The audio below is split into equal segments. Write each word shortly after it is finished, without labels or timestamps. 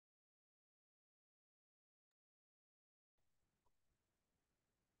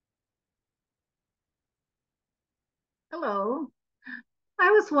Hello.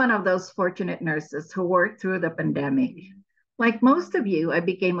 I was one of those fortunate nurses who worked through the pandemic. Like most of you, I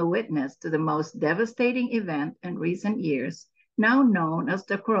became a witness to the most devastating event in recent years, now known as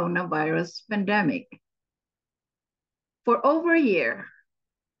the coronavirus pandemic. For over a year,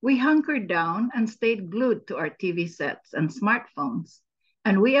 we hunkered down and stayed glued to our TV sets and smartphones,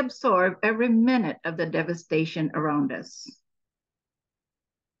 and we absorbed every minute of the devastation around us.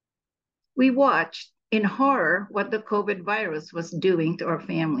 We watched in horror what the COVID virus was doing to our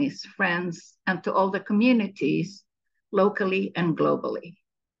families, friends, and to all the communities locally and globally.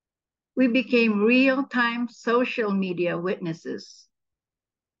 We became real-time social media witnesses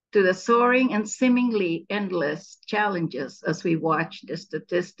to the soaring and seemingly endless challenges as we watched the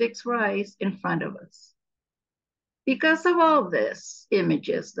statistics rise in front of us. Because of all this,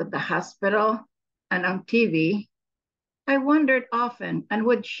 images at the hospital and on TV, I wondered often and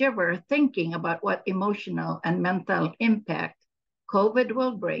would shiver thinking about what emotional and mental impact COVID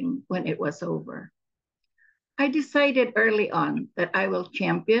will bring when it was over. I decided early on that I will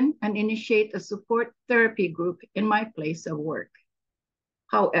champion and initiate a support therapy group in my place of work.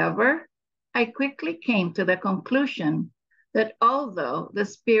 However, I quickly came to the conclusion that although the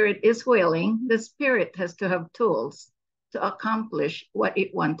spirit is willing, the spirit has to have tools to accomplish what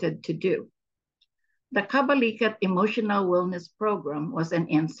it wanted to do. The Kabalikat Emotional Wellness Program was an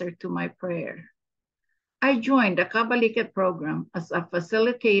answer to my prayer. I joined the Kabalikat program as a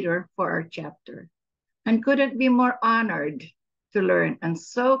facilitator for our chapter and couldn't be more honored to learn and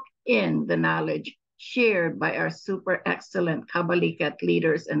soak in the knowledge shared by our super excellent Kabalikat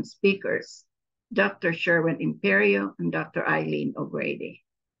leaders and speakers, Dr. Sherwin Imperio and Dr. Eileen O'Grady.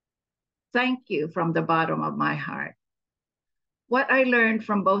 Thank you from the bottom of my heart. What I learned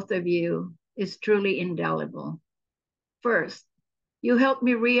from both of you is truly indelible. First, you helped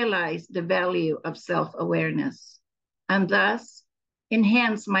me realize the value of self-awareness and thus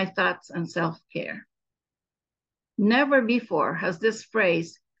enhance my thoughts and self-care. Never before has this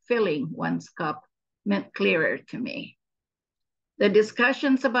phrase, filling one's cup, meant clearer to me. The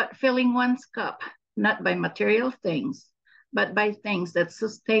discussions about filling one's cup, not by material things, but by things that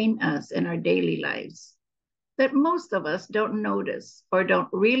sustain us in our daily lives, that most of us don't notice or don't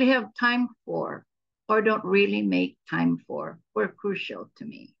really have time for or don't really make time for, were crucial to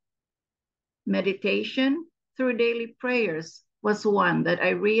me. Meditation through daily prayers was one that I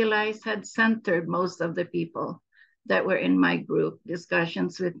realized had centered most of the people that were in my group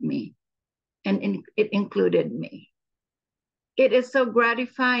discussions with me, and it included me. It is so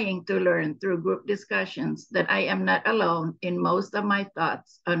gratifying to learn through group discussions that I am not alone in most of my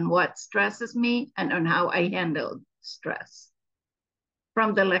thoughts on what stresses me and on how I handle stress.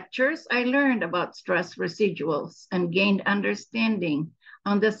 From the lectures, I learned about stress residuals and gained understanding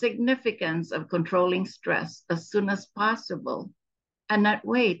on the significance of controlling stress as soon as possible and not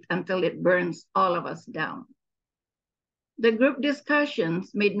wait until it burns all of us down. The group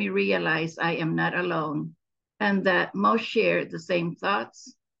discussions made me realize I am not alone and that most share the same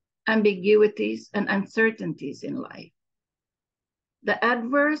thoughts, ambiguities, and uncertainties in life. The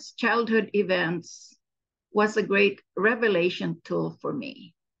adverse childhood events was a great revelation tool for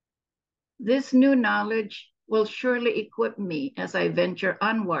me. This new knowledge will surely equip me as I venture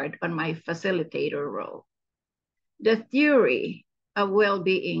onward on my facilitator role. The theory of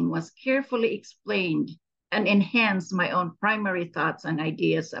well-being was carefully explained and enhanced my own primary thoughts and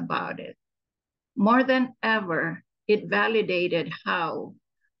ideas about it. More than ever, it validated how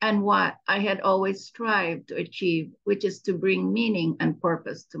and what I had always strived to achieve, which is to bring meaning and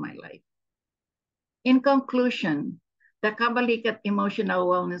purpose to my life. In conclusion, the Kabalikat Emotional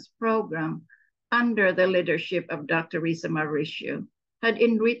Wellness Program, under the leadership of Dr. Risa Mauricio, had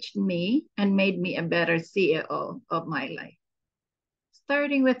enriched me and made me a better CEO of my life.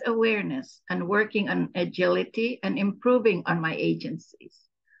 Starting with awareness and working on agility and improving on my agencies,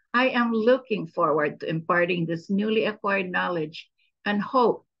 I am looking forward to imparting this newly acquired knowledge and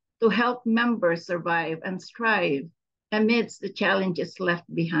hope to help members survive and strive amidst the challenges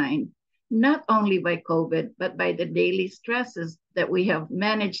left behind, not only by COVID, but by the daily stresses that we have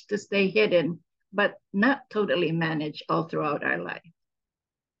managed to stay hidden, but not totally managed all throughout our life.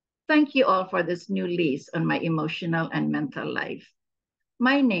 Thank you all for this new lease on my emotional and mental life.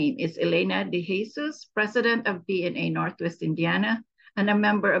 My name is Elena de Jesus, President of PNA Northwest Indiana, and a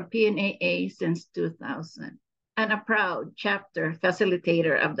member of PNAA since 2000, and a proud chapter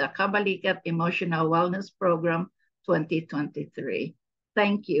facilitator of the Kabalikat Emotional Wellness Program 2023.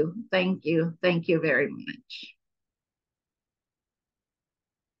 Thank you, thank you, thank you very much.